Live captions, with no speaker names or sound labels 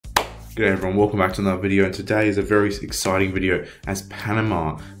G'day everyone, welcome back to another video, and today is a very exciting video as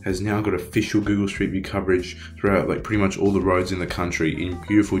Panama has now got official Google Street View coverage throughout pretty much all the roads in the country in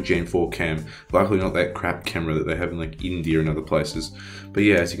beautiful Gen 4 cam. Luckily not that crap camera that they have in India and other places. But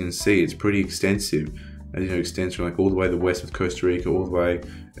yeah, as you can see, it's pretty extensive. As you know, it extends from all the way to the west with Costa Rica, all the way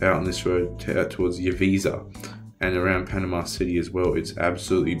out on this road out towards Yavisa and around Panama City as well. It's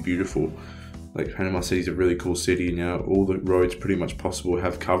absolutely beautiful. Panama City is a really cool city now. All the roads pretty much possible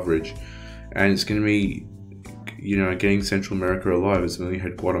have coverage, and it's going to be, getting Central America alive. It's only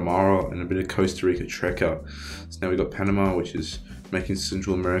had Guatemala and a bit of Costa Rica trekker. So now we've got Panama, which is making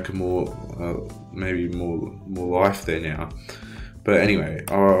Central America maybe more life there now. But anyway,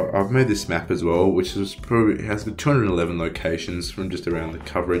 I've made this map as well, which has 211 locations from just around the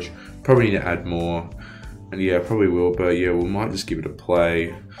coverage. Probably need to add more, and yeah, probably will. But yeah, we might just give it a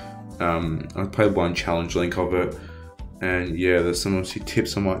play. I played one challenge link of it, and yeah, there's some obviously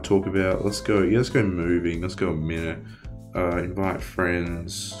tips I might talk about. Let's go moving. Let's go a minute. Invite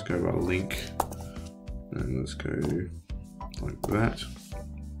friends. Let's go by link, and let's go like that.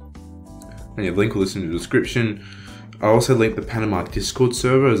 And yeah, link will listen in the description. I also linked the Panama Discord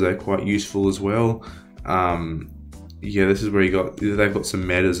server, as they're quite useful as well. Yeah, this is where they've got some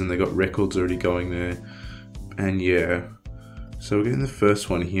metas and they've got records already going there, and yeah. So we're getting the first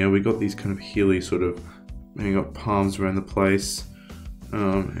one here. We got these kind of hilly and you got palms around the place.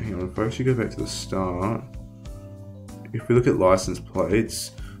 Hang on, if I actually go back to the start, if we look at license plates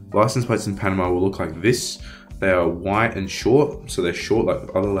in Panama will look like this. They are white and short, so they're short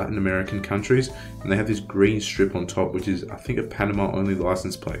like other Latin American countries, and they have this green strip on top, which is, I think, a Panama only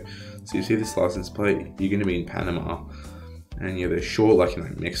license plate. So you see this license plate, you're going to be in Panama. And yeah, they're short, like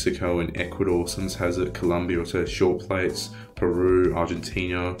in Mexico and Ecuador. Some has it, Colombia also has short plates. Peru,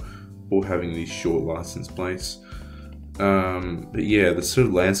 Argentina, all having these short license plates. But yeah, the sort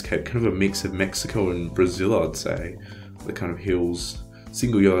of landscape, kind of a mix of Mexico and Brazil, I'd say. The kind of hills,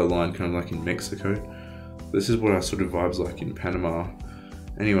 single yellow line, kind of like in Mexico. This is what our sort of vibes like in Panama.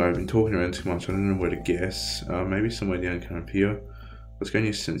 Anyway, I've been talking around too much. I don't know where to guess. Maybe somewhere down kind of here. Let's go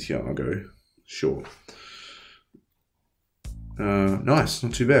near Santiago. Sure. Nice,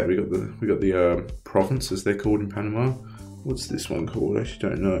 not too bad. We got the province, as they're called in Panama. What's this one called? I actually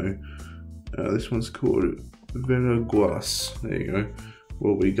don't know. This one's called Veraguas. There you go.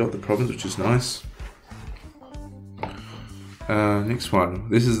 Well, we got the province, which is nice. Next one.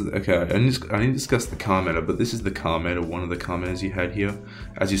 This is okay. I need to discuss the car meta, but this is the car meta. One of the car metas you had here,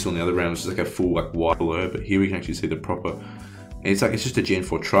 as you saw in the other round, which is like a full white blur. But here we can actually see the proper. And it's just a Gen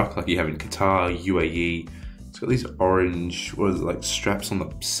 4 truck, like you have in Qatar, UAE. It's got these orange, what is it, straps on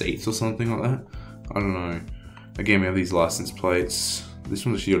the seats or something like that? I don't know. Again, we have these license plates. This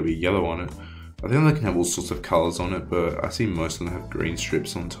one's actually got to be yellow on it. I think they can have all sorts of colours on it, but I see most of them have green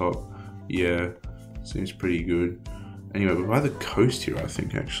strips on top. Yeah, seems pretty good. Anyway, we're by the coast here, I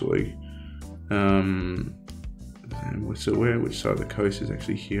think, actually. So which side of the coast is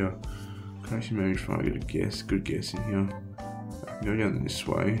actually here? Can I actually maybe try to get a good guess in here. I can go down this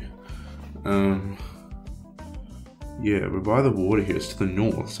way. Yeah, we're by the water here. It's to the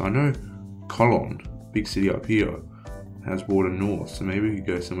north. So I know Colon, big city up here, has water north. So maybe we could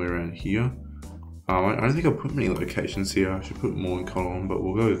go somewhere around here. I don't think I'll put many locations here. I should put more in Colon, but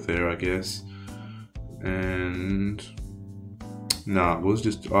we'll go there, I guess. And nah, it was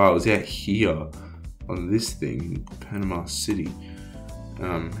just, it was out here on this thing in Panama City.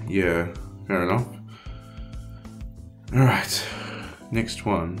 Yeah, fair enough. Alright, next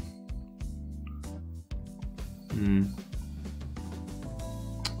one.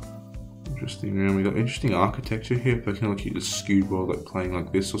 Interesting round. We got interesting architecture here. If I can look at the skewed world playing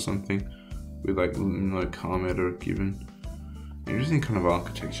like this or something, with no car meta given. Interesting kind of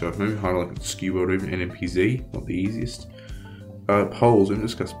architecture. Maybe harder like the skew world or even NMPZ. Not the easiest. Poles. We're gonna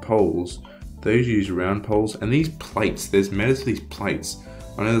discuss poles. They usually use round poles, and these plates. There's metas for these plates.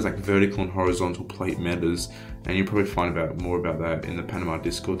 I know there's vertical and horizontal plate metas, and you'll probably find more about that in the Panama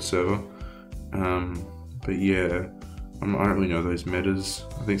Discord server. But yeah, I don't really know those metas.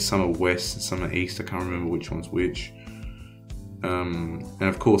 I think some are west and some are east. I can't remember which one's which. And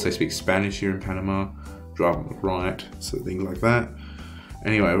of course they speak Spanish here in Panama. Drive on the right, so things like that.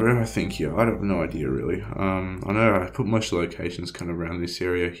 Anyway, where do I think here? I have no idea really. I know I put most of the locations kind of around this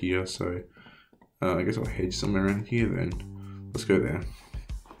area here, so I guess I'll hedge somewhere around here then. Let's go there.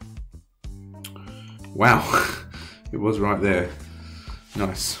 Wow, it was right there.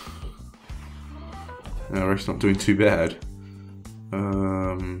 Nice. We're actually not doing too bad.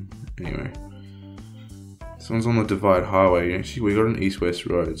 Anyway. This one's on the Divide Highway. Actually, we got an east-west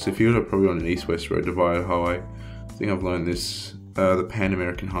road. So if you're probably on an east-west road, Divide Highway, I think I've learned this the Pan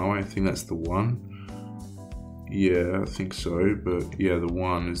American Highway. I think that's the one. Yeah, I think so. But yeah, the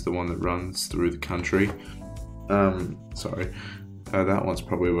one is the one that runs through the country. Sorry. That one's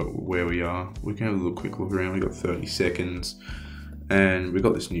probably where we are. We can have a little quick look around. We got 30 seconds, and we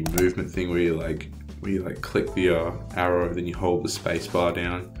got this new movement thing where you click the arrow, then you hold the space bar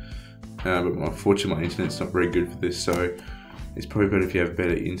down. But unfortunately, my internet's not very good for this, so it's probably better if you have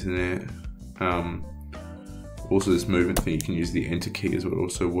better internet. Also, this movement thing, you can use the enter key as well. It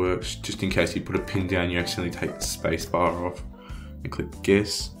also works. Just in case you put a pin down, you accidentally take the space bar off and click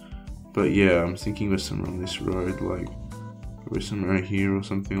guess. But yeah, I'm thinking we're somewhere on this road, like we're somewhere here or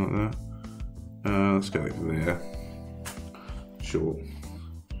something like that. Let's go like there. Sure.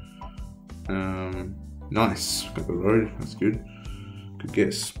 Nice. Got the road. That's good. Good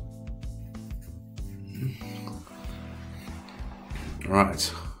guess.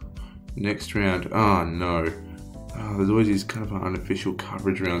 Alright. Next round. Oh no. Oh, there's always these kind of unofficial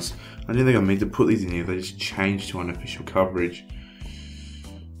coverage rounds. I didn't think I meant to put these in here. They just changed to unofficial coverage.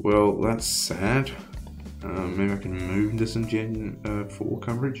 Well, that's sad. Maybe I can move into some Gen 4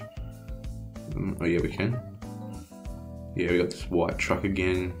 coverage. Oh yeah, we can. Yeah, we got this white truck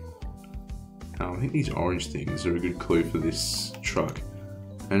again. I think these orange things are a good clue for this truck.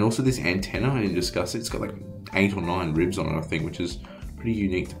 And also this antenna, I didn't discuss it. It's got like 8 or 9 ribs on it, I think, which is pretty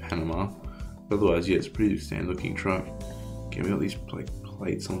unique to Panama. Otherwise, yeah, it's a pretty standard looking truck. Okay, we got these like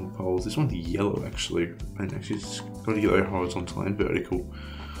plates on the poles. This one's yellow actually, and actually it's got a yellow horizontal and vertical.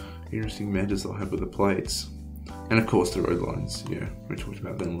 Interesting matters they'll have with the plates. And of course the road lines, yeah, we talked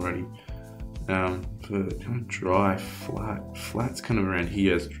about them already. For kind of dry, flat's kind of around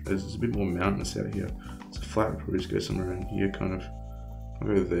here. There's a bit more mountainous out here. So flat probably just go somewhere around here, kind of. I'll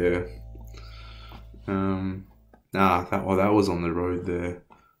go there. That was on the road there.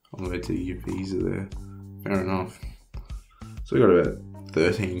 On the way to your visa there. Fair enough. So we got about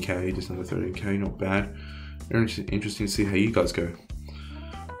 13k, just under 13k, not bad. Very interesting to see how you guys go.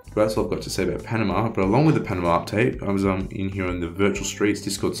 But that's all I've got to say about Panama. But along with the Panama update, I was in here on the Virtual Streets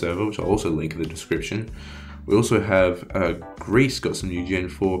Discord server, which I'll also link in the description. We also have Greece got some new Gen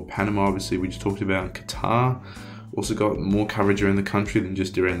 4. Panama, obviously, we just talked about. Qatar also got more coverage around the country than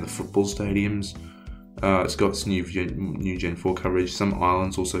just around the football stadiums. It's got some new Gen 4 coverage. Some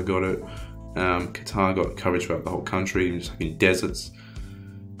islands also got it. Qatar got coverage throughout the whole country, even just like in deserts.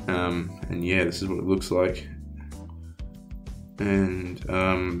 And yeah, this is what it looks like. And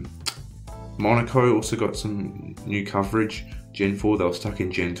Monaco also got some new coverage. Gen 4, they were stuck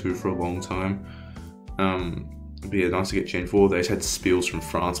in Gen 2 for a long time. But yeah, nice to get Gen 4. They just had spills from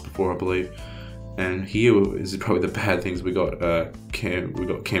France before, I believe. And here is probably the bad things. We got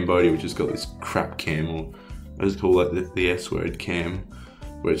Cambodia, which has got this crap cam, or I just call it the S word, cam,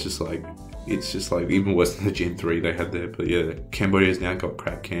 where it's just like even worse than the Gen 3 they had there. But yeah, Cambodia's now got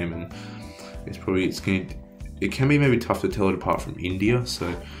crap cam, and it can be maybe tough to tell it apart from India.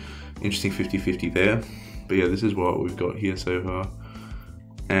 So interesting 50-50 there. But yeah, this is what we've got here so far.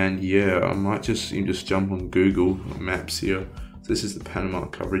 And yeah, I might just jump on Google Maps here. So this is the Panama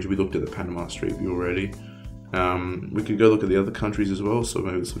coverage. We looked at the Panama Streetview already. We could go look at the other countries as well. So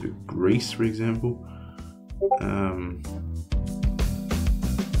maybe let's look at Greece, for example.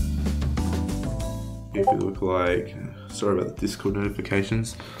 If you look like, sorry about the Discord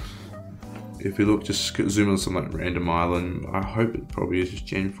notifications. If you look, just zoom on some like random island. I hope it probably is just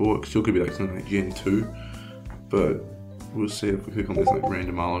Gen 4. It still could be like something like Gen 2. But we'll see if we click on this like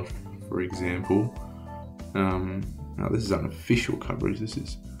random island, for example. Now this is unofficial coverage. This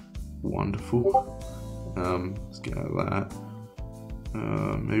is wonderful. Let's get out of that.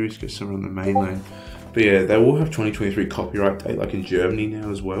 Maybe let's go somewhere on the mainland. But yeah, they will have 2023 copyright date, like in Germany now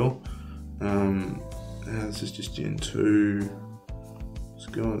as well. This is just Gen 2. Let's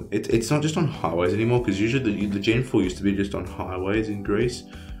go on. It's not just on highways anymore, because usually the Gen 4 used to be just on highways in Greece,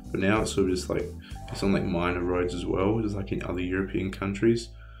 but now it's sort of just like it's on like minor roads as well, just like in other European countries.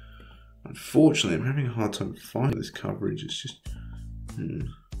 Unfortunately, I'm having a hard time finding this coverage. It's just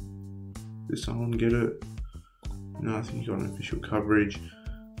this island get it? No, I think you got an official coverage.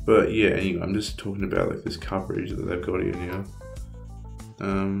 But yeah, anyway, I'm just talking about like this coverage that they've got here now.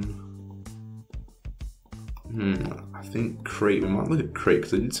 I think Crete, we might look at Crete,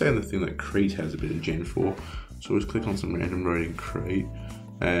 because they did say on the thing that Crete has a bit of Gen 4. So we'll just click on some random road in Crete.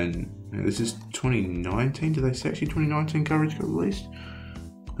 And this is 2019, did they say actually 2019 coverage got released?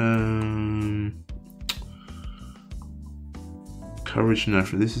 Coverage, no,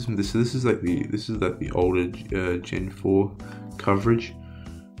 for this is like the older Gen 4 coverage.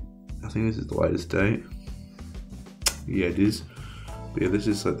 I think this is the latest date. Yeah, it is. But yeah, this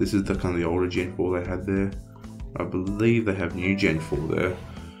is the kind of the older Gen 4 they had there. I believe they have new Gen 4 there.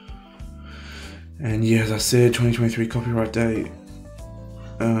 And yeah, as I said, 2023 copyright date.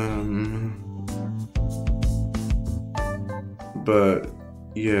 But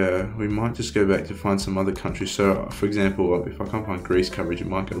yeah, we might just go back to find some other countries. So for example, if I can't find Greece coverage, I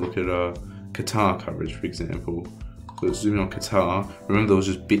might go look at Qatar coverage, for example. So zoom in on Qatar. Remember, there was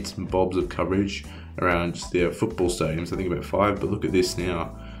just bits and bobs of coverage around just their football stadiums, I think about 5, but look at this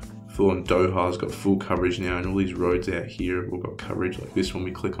now. Full on Doha's got full coverage now, and all these roads out here have all got coverage, like this one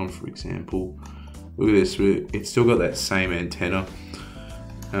we click on, for example. Look at this, it's still got that same antenna,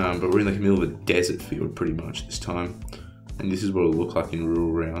 but we're in the middle of a desert field pretty much this time. And this is what it'll look like in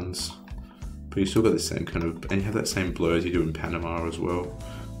rural rounds. But you still got the same kind of, and you have that same blur as you do in Panama as well.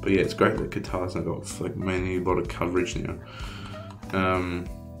 But yeah, it's great that Qatar's now got like mainly a lot of coverage now.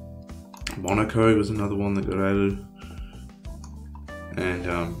 Monaco was another one that got added.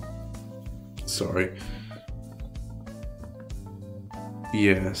 And sorry.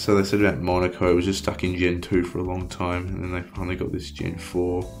 Yeah, so they said about Monaco, it was just stuck in Gen 2 for a long time, and then they finally got this Gen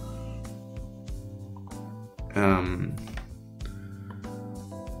 4.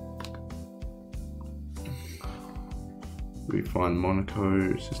 We find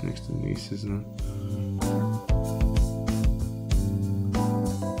Monaco, it's just next to Nice, isn't it?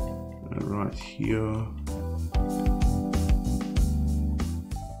 Right here.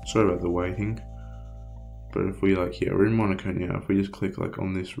 Sorry about the waiting. But if we like, yeah, we're in Monaco now. If we just click like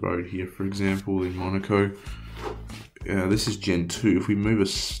on this road here, for example, in Monaco, this is Gen 2. If we move a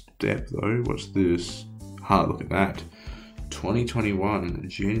step though, what's this? Look at that. 2021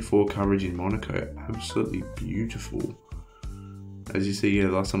 Gen 4 coverage in Monaco. Absolutely beautiful. As you see, yeah,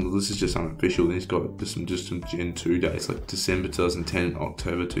 last time, this is just unofficial. Then it's got just some Gen 2 dates, like December 2010,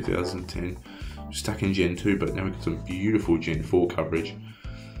 October 2010. Stuck in Gen 2, but now we've got some beautiful Gen 4 coverage.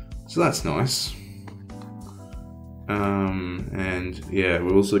 So that's nice. And yeah,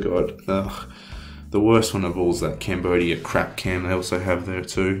 we also got the worst one of all is that Cambodia crap cam they also have there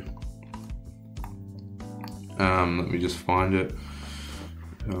too. Let me just find it.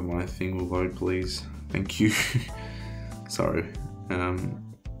 My thing will load, please. Thank you. Sorry.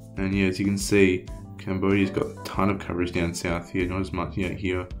 And yeah, as you can see, Cambodia's got a ton of coverage down south here, not as much yet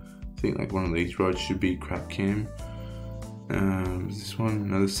here. I think like one of these roads should be crap cam. This one,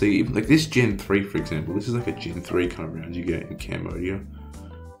 another C, like this Gen 3 for example, this is like a Gen 3 kind of round you get in Cambodia.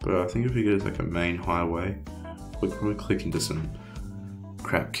 But I think if we go to like a main highway, we'll probably click into some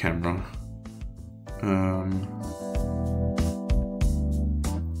crap camera.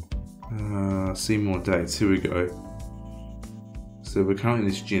 See more dates, here we go. So we're currently in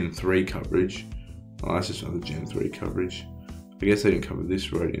this Gen 3 coverage. Oh, that's just another Gen 3 coverage. I guess they didn't cover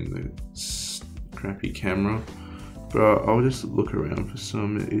this road in the crappy camera. But I'll just look around for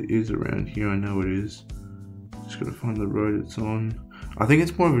some. It is around here, I know it is. Just gotta find the road it's on. I think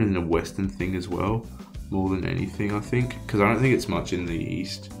it's more of a western thing as well, more than anything, I think. Because I don't think it's much in the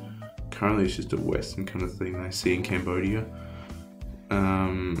east. Currently it's just a western kind of thing I see in Cambodia.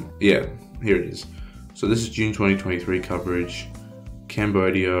 Yeah, here it is. So this is June 2023 coverage.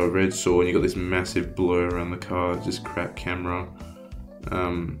 Cambodia, red saw, and you got this massive blur around the car, just crap camera.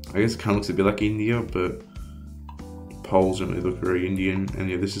 I guess it kind of looks a bit like India, but poles don't really look very Indian. And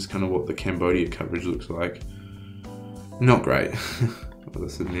yeah, this is kind of what the Cambodia coverage looks like. Not great.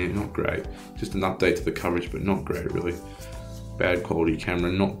 Let's admit, not great. Just an update to the coverage, but not great really. Bad quality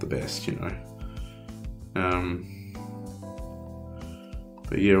camera, not the best, you know.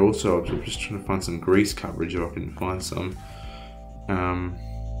 But yeah, also I'm just trying to find some Greece coverage if I can find some.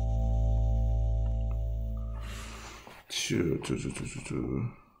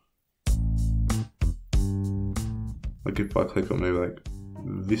 Like if I click on maybe like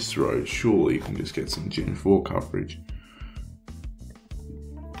this road, surely you can just get some Gen 4 coverage.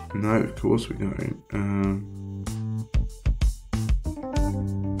 No, of course we don't.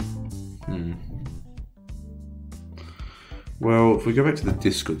 Well, if we go back to the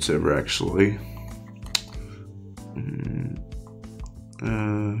Discord server actually.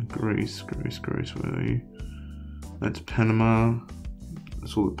 Greece, where are you? That's Panama.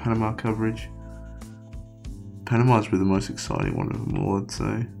 That's all the Panama coverage. Panama's really the most exciting one of them all, I'd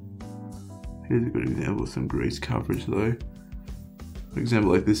say. Here's a good example of some Greece coverage though. For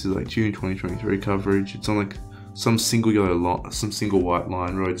example, like this is like June 2023 coverage. It's on like some single yellow lot, some single white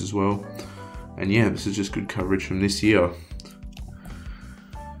line roads as well. And yeah, this is just good coverage from this year.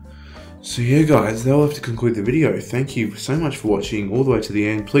 So yeah guys, that'll have to conclude the video. Thank you so much for watching all the way to the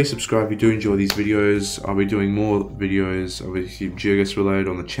end. Please subscribe if you do enjoy these videos. I'll be doing more videos, obviously GeoGuessr related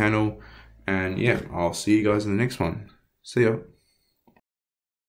on the channel. And yeah, I'll see you guys in the next one. See ya.